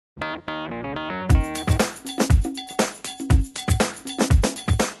How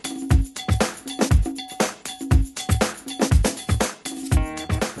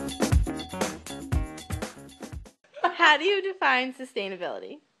do you define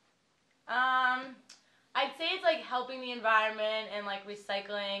sustainability? I'd say it's like helping the environment and like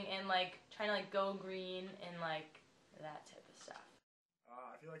recycling and like trying to like go green and like that type of stuff.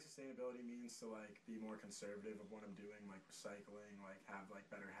 I feel like sustainability means to like be more conservative of what I'm doing, like recycling, like have like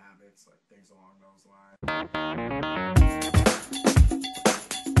better habits, like things along those lines.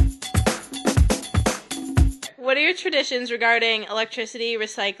 What are your traditions regarding electricity,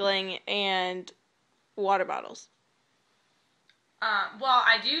 recycling, and water bottles? Well,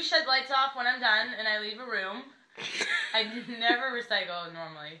 I do shut lights off when I'm done and I leave a room. I never recycle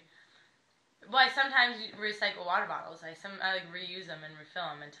normally. Well, I sometimes recycle water bottles. I like reuse them and refill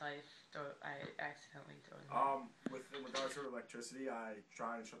them until I accidentally throw them. In regards to electricity, I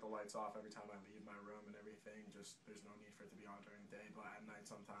try and shut the lights off every time I leave my room and everything. Just there's no need for it to be on during the day, but at night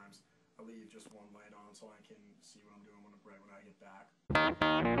sometimes I leave just one light on so I can see what I'm doing right when I get back.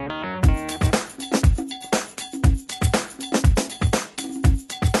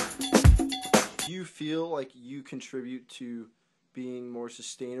 Do you feel like you contribute to being more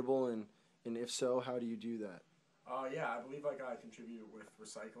sustainable, and if so, how do you do that? Yeah, I believe like I contribute with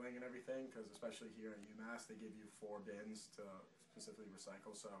recycling and everything, because especially here at UMass, they give you 4 bins to specifically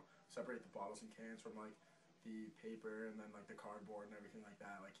recycle. So separate the bottles and cans from like the paper and then like the cardboard and everything like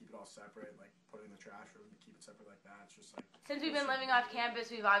that. Like keep it all separate. Like put it in the trash room, keep it separate like that. It's just like Since we've been living off campus,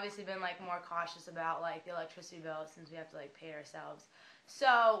 we've obviously been like more cautious about like the electricity bill since we have to like pay it ourselves.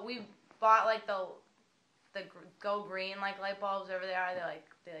 So we bought like the Go Green like light bulbs over there.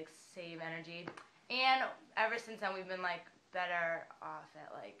 They save energy. And ever since then, we've been like better off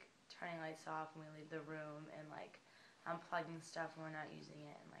at like turning lights off when we leave the room and like unplugging stuff when we're not using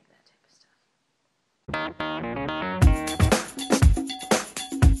it and like that type of stuff.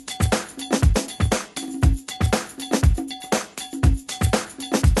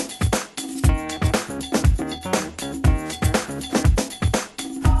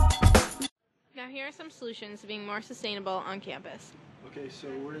 Now here are some solutions to being more sustainable on campus. Okay, so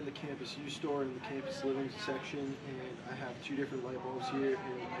we're in the campus use store in the campus living section, and I have 2 different light bulbs here,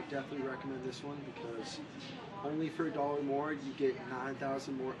 and I definitely recommend this one because only for $1 more you get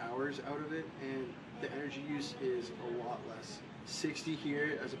 9,000 more hours out of it, and the energy use is a lot less. 60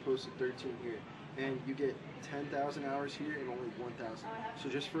 here as opposed to 13 here, and you get 10,000 hours here and only 1,000. So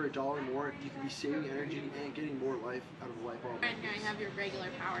just for $1 more, you can be saving energy and getting more life out of a light bulb. Right here I have your regular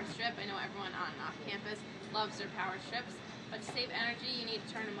power strip. I know everyone on and off campus loves their power strips, but to save energy you need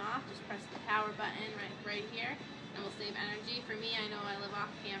to turn them off. Just press the power button right here and we'll save energy. For me, I know I live off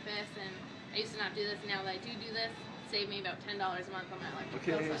campus and I used to not do this. Now that I do this, save me about $10 a month on my electric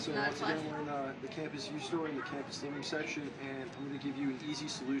bill. Okay, so once again we're in the campus use store in the campus living section, and I'm going to give you an easy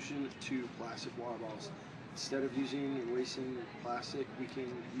solution to plastic water bottles. Instead of using and wasting plastic, we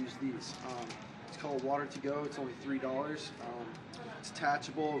can use these. It's called Water to Go. It's only $3. It's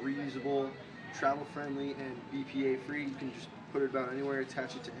attachable, reusable, travel friendly, and BPA free. You can just put it about anywhere,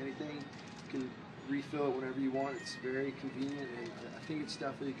 attach it to anything. You can refill it whenever you want. It's very convenient, and I think it's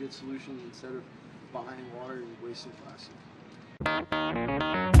definitely a good solution instead of buying water and wasting plastic.